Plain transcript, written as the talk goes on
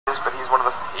but he's one of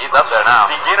the he's up there now.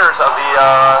 Beginners of the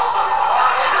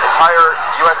entire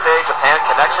USA-Japan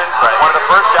connection. Right. One of the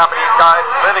first Japanese guys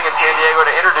living in San Diego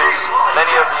to introduce many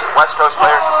of the West Coast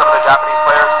players to some of the Japanese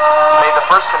players. Made the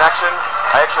first connection.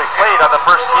 I actually played on the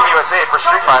first Team USA for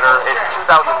Street Fighter in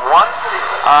 2001.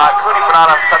 Kuni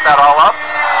Funada set that all up.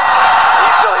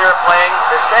 He's still here playing.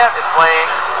 Viscant is playing.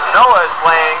 Noah is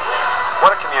playing.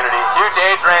 What a community. Huge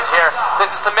age range here. This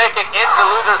is to make it into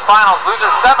losers finals. Losers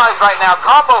semis right now.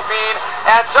 Combofiend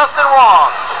and Justin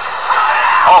Wong.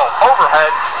 Oh,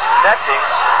 overhead. Connecting.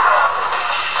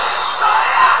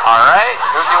 Alright.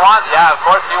 Who's he want? Yeah, of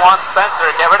course he wants Spencer.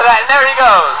 Get rid of that. And there he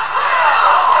goes.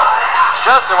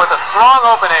 Justin with a strong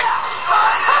opening.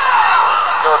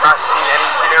 Still have not seen any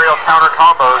aerial counter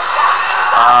combos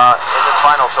in this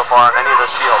final so far on any of those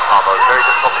She-Hulk combos. Very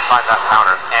difficult to find that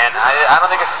counter. And I don't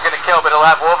think this is going to kill, but it'll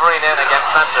have Wolverine in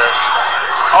against Spencer.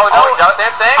 Oh, no,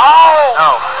 same thing? Oh!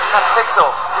 No. Not Pixel.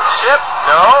 Chip?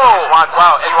 No. He wants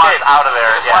out of there.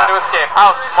 He just wanted to escape.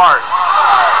 How smart.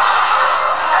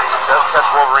 Does catch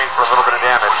Wolverine for a little bit of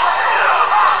damage.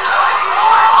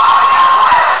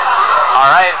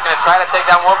 Alright, he's going to try to take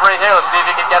down Wolverine here. Let's see if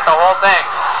he can get the whole thing.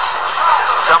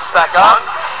 Jumps back up.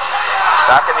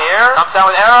 Back in the air. Comes down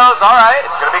with arrows. Alright.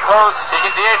 It's going to be close. He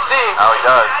can DHC. Oh, he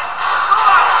does.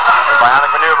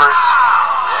 Bionic maneuvers.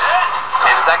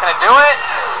 And is that going to do it?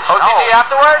 OTG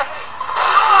afterward?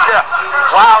 Yeah.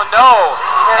 Wow, no.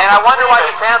 And I wonder why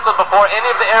he canceled before any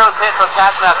of the arrows hit from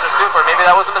Taskmaster Super. Maybe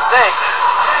that was a mistake.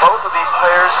 Both of these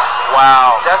players,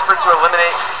 desperate to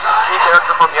eliminate key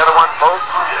character from the other one. Both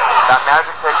got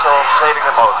Magic Pixel saving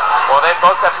them both. Well, they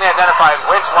both definitely identified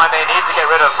which one they need to get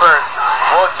rid of first.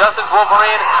 Well, Justin's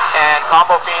Wolverine and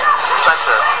Combofiend's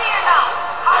Spencer.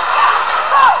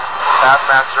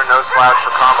 Taskmaster, no slouch for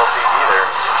Combofiend either.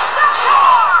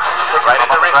 Right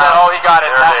into reset. Oh, he got it.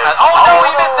 Oh, no,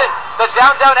 he missed it. The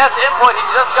down S input. He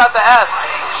just got the S.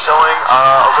 Showing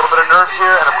a little bit of nerves here,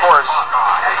 and of course,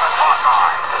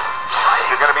 if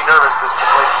you're going to be nervous, this is the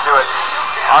place to do it.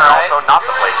 Alright. Also not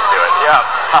the place to do it. Yeah.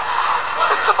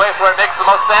 This is the place where it makes the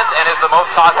most sense and is the most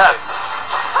costly. Yes.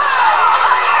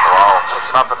 Well,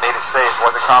 picks him up and made it safe.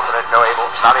 Wasn't confident. Not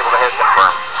able to hit.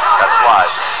 Confirm. Got a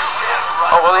slide.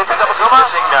 Oh, will he pick up a Kuma?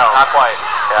 No. Not quite.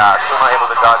 Yeah, Kuma able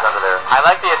to dodge under there. I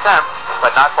like the attempt,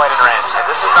 but not quite in range. And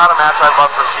this is not a match I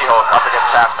love for She-Hulk up against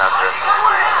Taskmaster.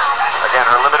 Again,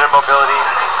 her limited mobility.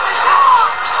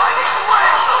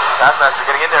 Taskmaster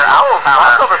getting in there. Ow,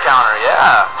 crossover counter,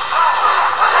 yeah.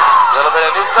 A little bit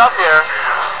of new stuff here.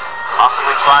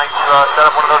 Possibly trying to set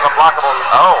up one of those unblockables.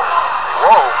 Oh.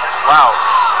 Whoa. Wow.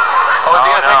 Oh, is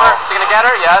he going to pick her? Is he going to get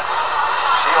her? Yes.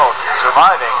 She-Hulk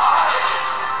surviving.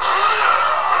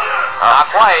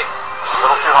 Not quite. A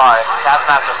little too high.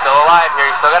 Taskmaster still alive here.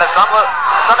 He's still got a sun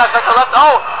effect left.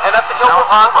 Oh, and up to kill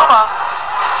Kuma.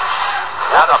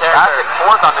 Now the back and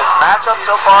forth on this matchup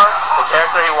so far. The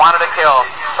character he wanted to kill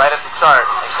right at the start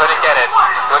and couldn't get it.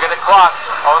 Look at the clock.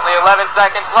 Only 11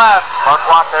 seconds left. Smart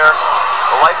block there.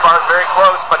 The light bar is very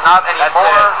close, but not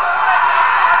anymore.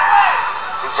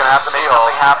 He's going to have to make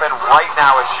something happen right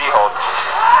now with She-Hulk.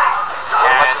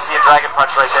 And like to see a dragon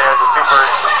punch right there. The super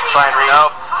just try and read.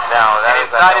 Nope. No, that is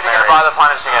not even going to bother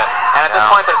punishing it. And at this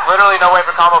point, there's literally no way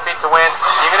for Combofiend to win.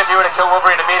 Even if you were to kill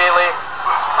Wolverine immediately,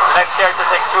 the next character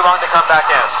takes too long to come back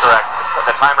in. That's correct.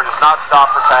 The timer does not stop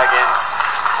for tag-ins.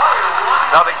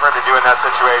 Nothing for him to do in that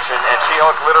situation. And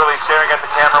She-Hulk literally staring at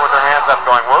the camera with her hands up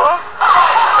going, whoa.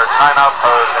 Her timeout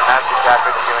pose, and that's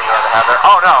exactly the feeling you had to have there.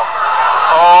 Oh, no.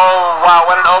 Oh, wow,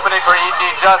 what an opening for E.G.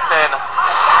 Justin.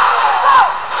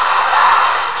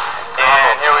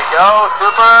 And here we go,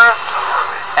 Super.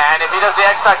 And if he does the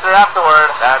X Factor afterward,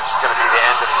 that's going to be the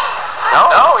end of it.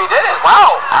 No, he didn't.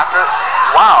 Wow.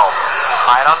 Wow.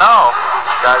 I don't know.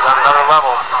 This guy's on another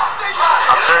level.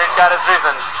 I'm sure he's got his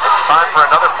reasons. It's time for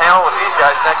another panel with these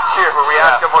guys next year where we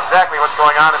ask them exactly what's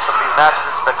going on in some of these matches.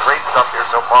 It's been great stuff here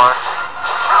so far.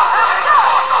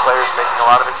 Players making a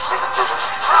lot of interesting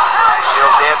decisions.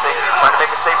 Shield dancing, trying to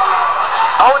make it safe.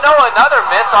 Oh no, another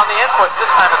miss on the inputs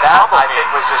this time. That I think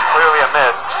was just clearly a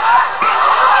miss.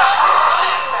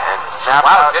 Snap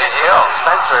out didn't kill.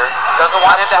 Spencer doesn't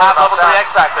want him to have level 3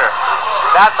 X Factor.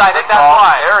 I think that's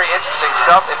why. Very interesting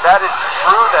stuff. If that is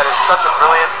true, that is such a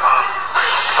brilliant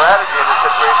strategy in this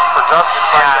situation for Justin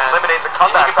trying to eliminate the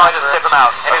comeback. He can probably just chip him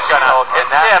out. And he's gonna.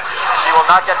 It's chipped. She will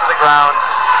not get to the ground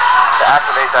to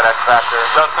activate that X Factor.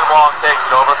 Justin Wong takes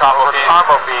it over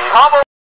Combofiend.